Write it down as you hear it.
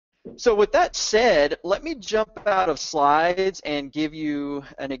So with that said, let me jump out of slides and give you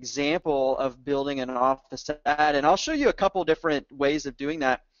an example of building an Office ad, and I'll show you a couple different ways of doing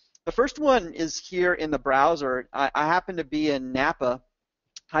that. The first one is here in the browser. I happen to be in Napa.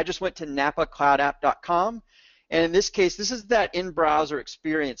 I just went to napacloudapp.com, and in this case, this is that in-browser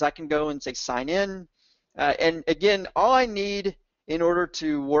experience. I can go and say sign in, and again, all I need in order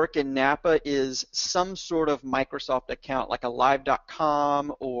to work in Napa is some sort of Microsoft account, like a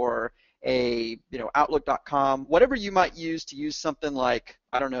live.com or a outlook.com, whatever you might use to use something like,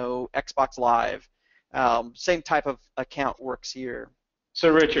 I don't know, Xbox Live. Same type of account works here. So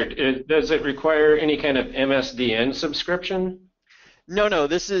Richard, does it require any kind of Msdn subscription? No,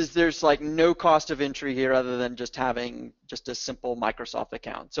 there's like no cost of entry here other than just having just a simple Microsoft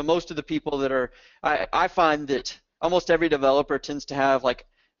account. So most of the people that are, I find that almost every developer tends to have, like,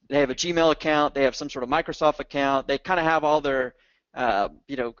 they have a Gmail account, they have some sort of Microsoft account, they kind of have all their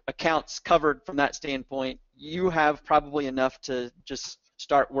accounts covered from that standpoint. You have probably enough to just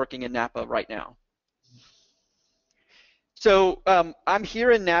start working in Napa right now. So I'm here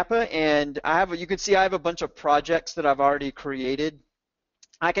in Napa, and you can see I have a bunch of projects that I've already created.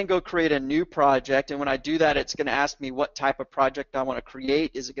 I can go create a new project, and when I do that, it's going to ask me what type of project I want to create.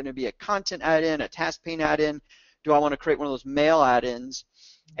 Is it going to be a content add-in, a task pane add-in? Do I want to create one of those mail add-ins?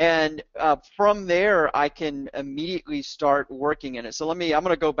 And from there, I can immediately start working in it. So I'm going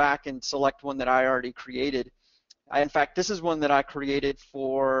to go back and select one that I already created. In fact, this is one that I created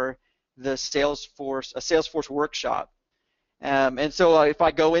for the Salesforce, a Salesforce workshop. And so if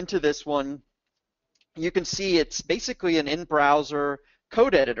I go into this one, you can see it's basically an in-browser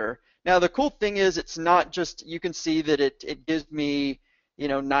code editor. Now the cool thing is it's not just, you can see that it gives me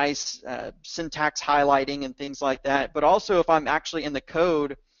nice syntax highlighting and things like that, but also if I'm actually in the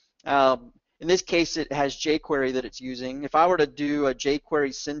code, in this case it has jQuery that it's using. If I were to do a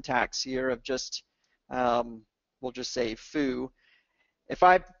jQuery syntax here of just, we'll just say foo, if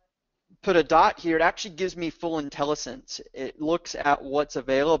I put a dot here, it actually gives me full IntelliSense. It looks at what's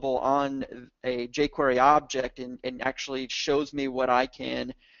available on a jQuery object and actually shows me what I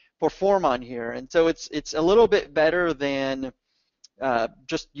can perform on here. And so it's a little bit better than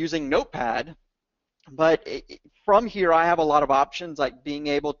just using Notepad, but from here I have a lot of options, like being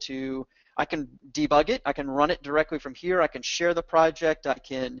able to, I can debug it, I can run it directly from here, I can share the project, I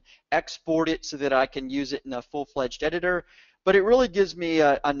can export it so that I can use it in a full-fledged editor, but it really gives me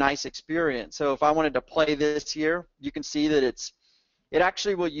a nice experience. So if I wanted to play this here, you can see that it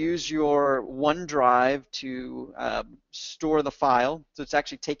actually will use your OneDrive to store the file. So it's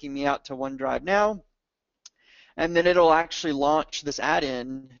actually taking me out to OneDrive now, and then it'll actually launch this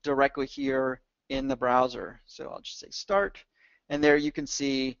add-in directly here in the browser. So I'll just say start, and there you can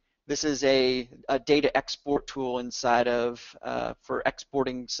see this is a data export tool inside of for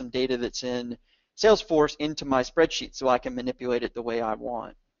exporting some data that's in Salesforce into my spreadsheet so I can manipulate it the way I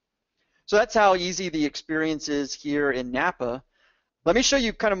want. So that's how easy the experience is here in Napa. Let me show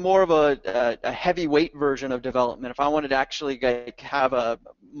you kind of more of a heavyweight version of development. If I wanted to actually have a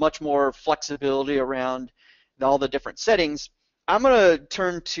much more flexibility around all the different settings, I'm going to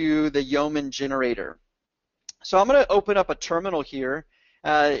turn to the Yeoman Generator. So I'm going to open up a terminal here.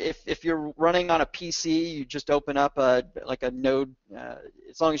 If you're running on a PC, you just open up like a node.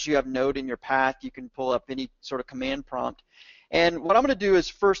 As long as you have node in your path, you can pull up any sort of command prompt. And what I'm going to do is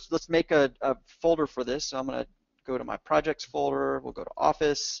first, let's make a folder for this. So I'm going to go to my projects folder. We'll go to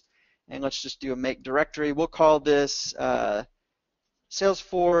Office, and let's just do a make directory. We'll call this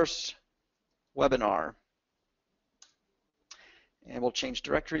Salesforce Webinar. And we'll change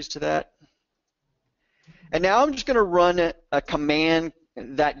directories to that. And now I'm just going to run a command,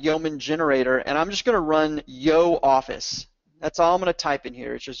 that Yeoman Generator, and I'm just going to run Yo Office. That's all I'm going to type in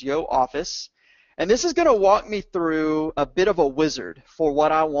here. It's just Yo Office. And this is going to walk me through a bit of a wizard for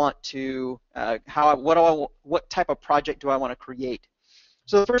what I want to, what type of project do I want to create.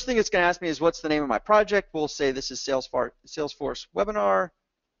 So the first thing it's going to ask me is what's the name of my project. We'll say this is Salesforce Webinar.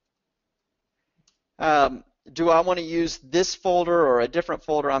 Do I want to use this folder or a different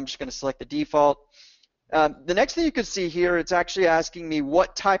folder? I'm just going to select the default. The next thing you can see here, it's actually asking me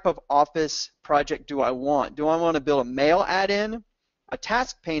what type of Office project do I want. Do I want to build a mail add-in, a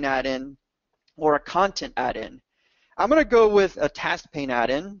task pane add-in, or a content add-in? I'm going to go with a task pane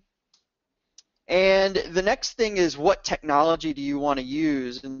add-in. And the next thing is what technology do you want to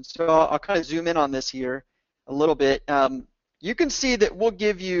use? And so I'll kind of zoom in on this here a little bit. You can see that we'll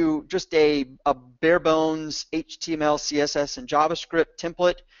give you just a bare bones HTML, CSS, and JavaScript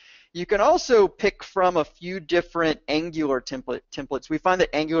template. You can also pick from a few different Angular templates. We find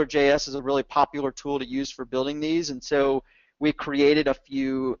that AngularJS is a really popular tool to use for building these, and so we created a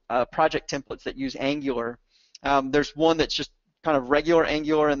few project templates that use Angular. There's one that's just kind of regular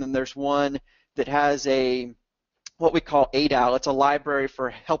Angular, and then there's one that has a what we call ADAL. It's a library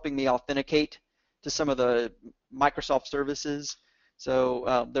for helping me authenticate to some of the Microsoft services.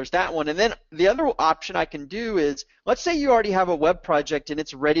 So there's that one. And then the other option I can do is, let's say you already have a web project and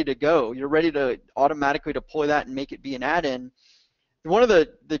it's ready to go. You're ready to automatically deploy that and make it be an add-in. One of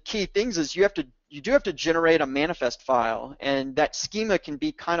the key things is you do have to generate a manifest file, and that schema can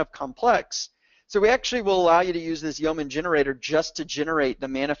be kind of complex. So we actually will allow you to use this Yeoman Generator just to generate the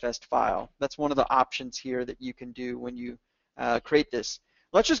manifest file. That's one of the options here that you can do when you create this.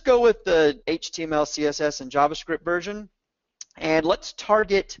 Let's just go with the HTML, CSS, and JavaScript version, and let's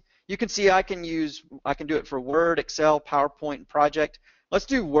target. You can see I can do it for Word, Excel, PowerPoint, and Project. Let's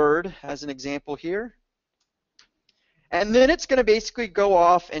do Word as an example here. And then it's going to basically go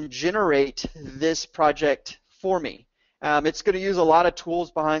off and generate this project for me. It's going to use a lot of tools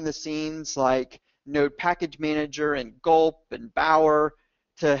behind the scenes like Node Package Manager and Gulp and Bower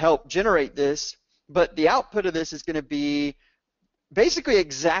to help generate this. But the output of this is going to be basically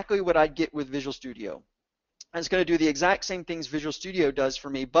exactly what I'd get with Visual Studio. And it's going to do the exact same things Visual Studio does for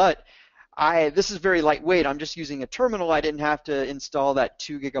me, but this is very lightweight. I'm just using a terminal. I didn't have to install that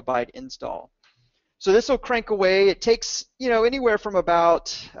 2 GB install. So this will crank away. It takes, anywhere from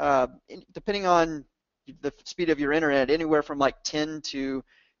about, depending on the speed of your internet, anywhere from like 10 to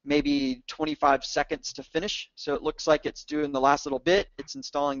maybe 25 seconds to finish. So it looks like it's doing the last little bit. It's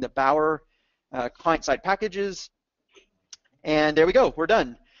installing the Bower client-side packages. And there we go. We're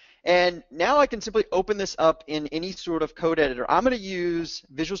done. And now I can simply open this up in any sort of code editor. I'm going to use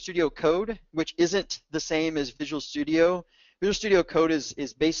Visual Studio Code, which isn't the same as Visual Studio. Visual Studio Code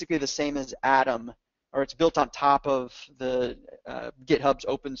is basically the same as Atom, or it's built on top of the GitHub's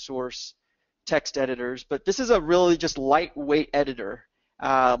open source text editors. But this is a really just lightweight editor.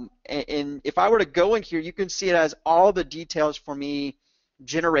 And if I were to go in here, you can see it has all the details for me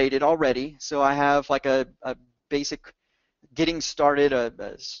generated already. So I have like a basic getting started,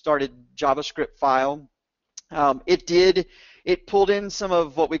 a started JavaScript file. It pulled in some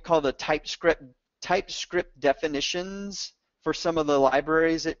of what we call the TypeScript definitions for some of the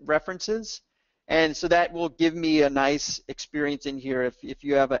libraries it references. And so that will give me a nice experience in here if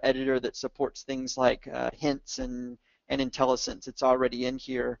you have an editor that supports things like hints and IntelliSense. It's already in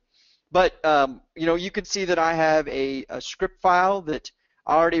here. But you can see that I have a script file that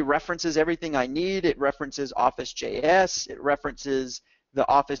already references everything I need. It references Office.js. It references the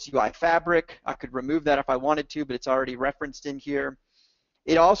Office UI fabric. I could remove that if I wanted to, but it's already referenced in here.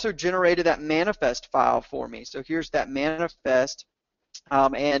 It also generated that manifest file for me. So here's that manifest.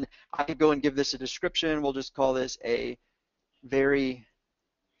 And I could go and give this a description. We'll just call this a very,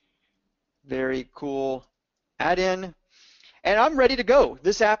 very cool add-in. And I'm ready to go.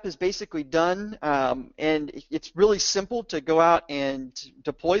 This app is basically done, and it's really simple to go out and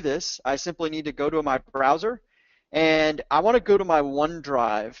deploy this. I simply need to go to my browser, and I want to go to my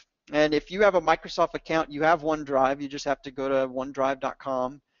OneDrive. And if you have a Microsoft account, you have OneDrive. You just have to go to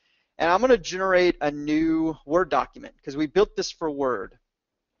onedrive.com. And I'm going to generate a new Word document because we built this for Word.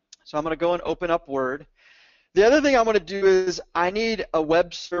 So I'm going to go and open up Word. The other thing I'm going to do is I need a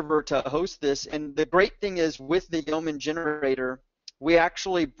web server to host this, and the great thing is with the Yeoman Generator, we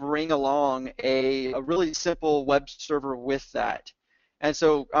actually bring along a really simple web server with that. And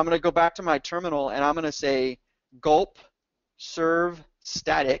so I'm going to go back to my terminal, and I'm going to say gulp serve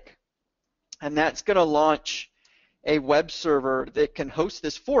static, and that's going to launch a web server that can host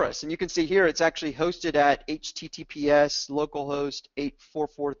this for us. And you can see here it's actually hosted at HTTPS localhost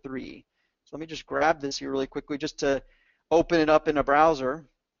 8443. Let me just grab this here really quickly just to open it up in a browser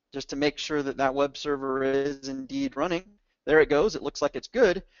just to make sure that that web server is indeed running. There it goes. It looks like it's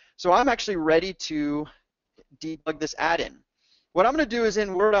good. So I'm actually ready to debug this add-in. What I'm going to do is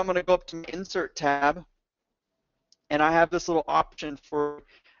in Word, I'm going to go up to my Insert tab, and I have this little option for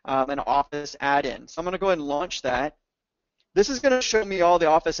an Office add-in. So I'm going to go ahead and launch that. This is going to show me all the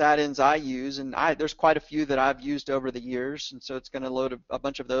Office add-ins I use, and there's quite a few that I've used over the years, and so it's going to load a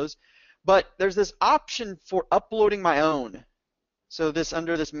bunch of those. But there's this option for uploading my own. So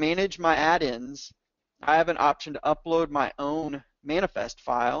under this Manage My Add-ins, I have an option to upload my own manifest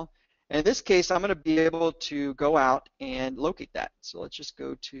file. And in this case, I'm going to be able to go out and locate that. So let's just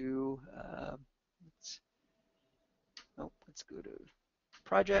go to, let's go to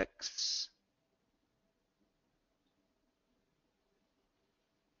Projects.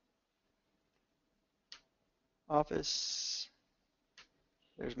 Office.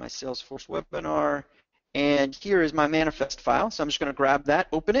 There's my Salesforce webinar, and here is my manifest file. So I'm just going to grab that,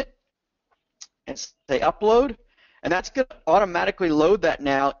 open it, and say upload. And that's going to automatically load that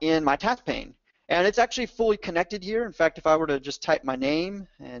now in my task pane. And it's actually fully connected here. In fact, if I were to just type my name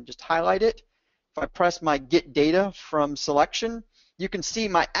and just highlight it, if I press my get data from selection, you can see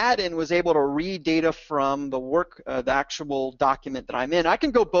my add-in was able to read data from the actual document that I'm in. I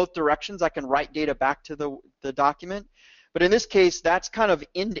can go both directions. I can write data back to the document. But in this case, that's kind of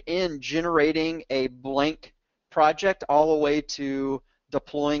end-to-end generating a blank project all the way to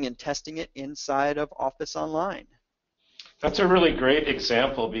deploying and testing it inside of Office Online. That's a really great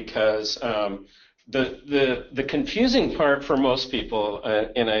example because the confusing part for most people,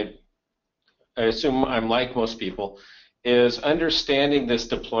 and I assume I'm like most people, is understanding this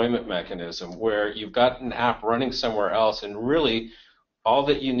deployment mechanism where you've got an app running somewhere else, and really all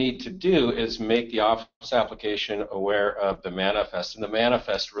that you need to do is make the Office application aware of the manifest, and the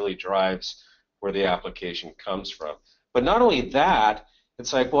manifest really drives where the application comes from. But not only that,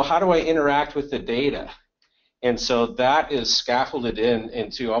 it's like, well, how do I interact with the data? And so that is scaffolded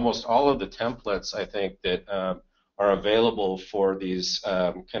into almost all of the templates, I think, that are available for these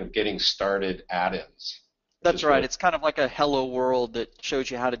kind of getting started add-ins. That's right. It's kind of like a hello world that shows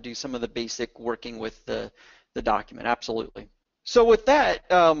you how to do some of the basic working with the document. Absolutely. So with that,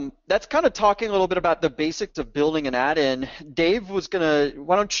 that's kind of talking a little bit about the basics of building an add-in. Dave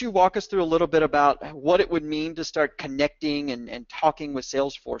why don't you walk us through a little bit about what it would mean to start connecting and talking with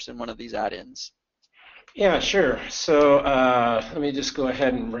Salesforce in one of these add-ins? Yeah, sure. So let me just go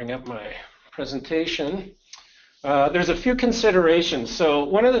ahead and bring up my presentation. There's a few considerations. So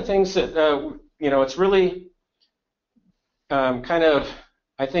one of the things that, it's really kind of,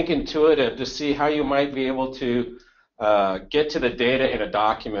 I think, intuitive to see how you might be able to get to the data in a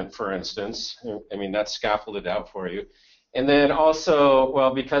document, for instance. I mean, that's scaffolded out for you. And then also,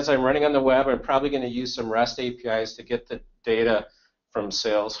 well, because I'm running on the web, I'm probably going to use some REST APIs to get the data from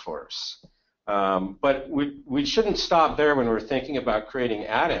Salesforce. But we shouldn't stop there when we're thinking about creating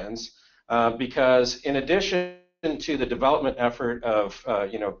add-ins, because in addition to the development effort of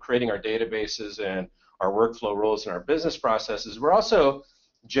creating our databases and our workflow rules and our business processes, we're also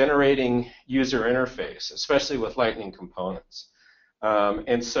generating user interface, especially with Lightning components.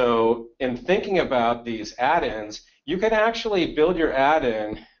 And so in thinking about these add-ins, you can actually build your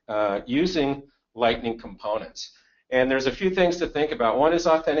add-in using Lightning components. And there's a few things to think about. One is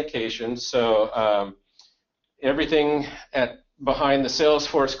authentication. So everything behind the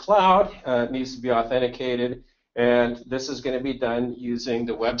Salesforce cloud needs to be authenticated, and this is going to be done using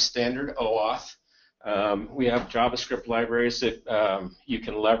the web standard OAuth. We have JavaScript libraries that you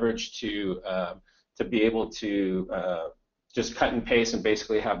can leverage to be able to just cut and paste and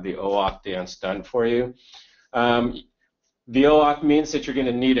basically have the OAuth dance done for you. The OAuth means that you're going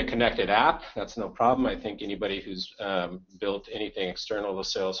to need a connected app. That's no problem. I think anybody who's built anything external to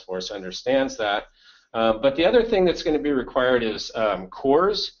Salesforce understands that. But the other thing that's going to be required is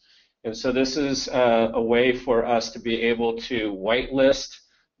cores. And so this is a way for us to be able to whitelist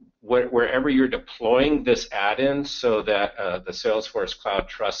wherever you're deploying this add-in so that the Salesforce cloud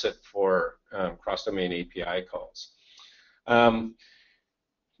trusts it for cross-domain API calls.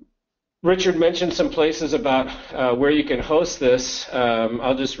 Richard mentioned some places about where you can host this.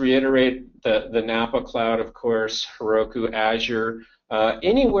 I'll just reiterate the Napa cloud, of course, Heroku, Azure,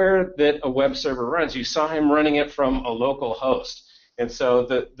 anywhere that a web server runs. You saw him running it from a local host. And so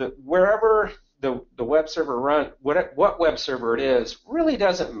wherever the web server runs, what web server it is, really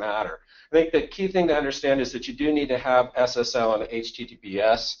doesn't matter. I think the key thing to understand is that you do need to have SSL and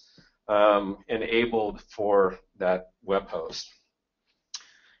HTTPS enabled for that web host.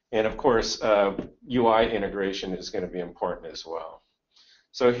 And of course, UI integration is going to be important as well.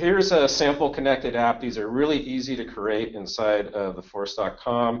 So here's a sample connected app. These are really easy to create inside of the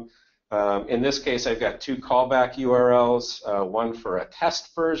force.com. In this case, I've got two callback URLs, one for a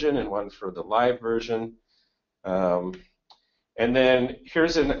test version and one for the live version. And then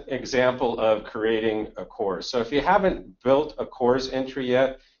here's an example of creating a course. So if you haven't built a course entry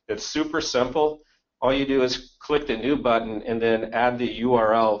yet, it's super simple. All you do is click the new button and then add the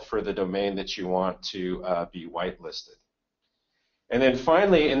URL for the domain that you want to be whitelisted. And then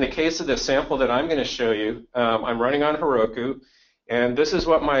finally, in the case of the sample that I'm going to show you, I'm running on Heroku, and this is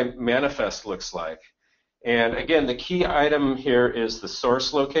what my manifest looks like. And again, the key item here is the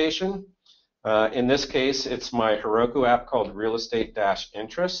source location. In this case, it's my Heroku app called Real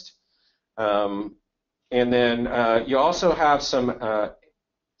Estate-Interest. And then you also have some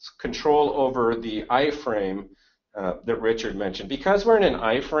control over the iframe that Richard mentioned. Because we're in an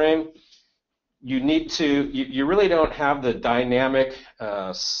iframe, you really don't have the dynamic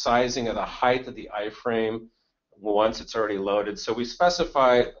sizing of the height of the iframe once it's already loaded. So we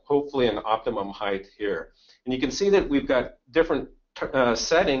specify hopefully an optimum height here. And you can see that we've got different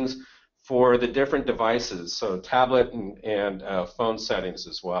settings for the different devices, so tablet and phone settings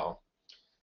as well.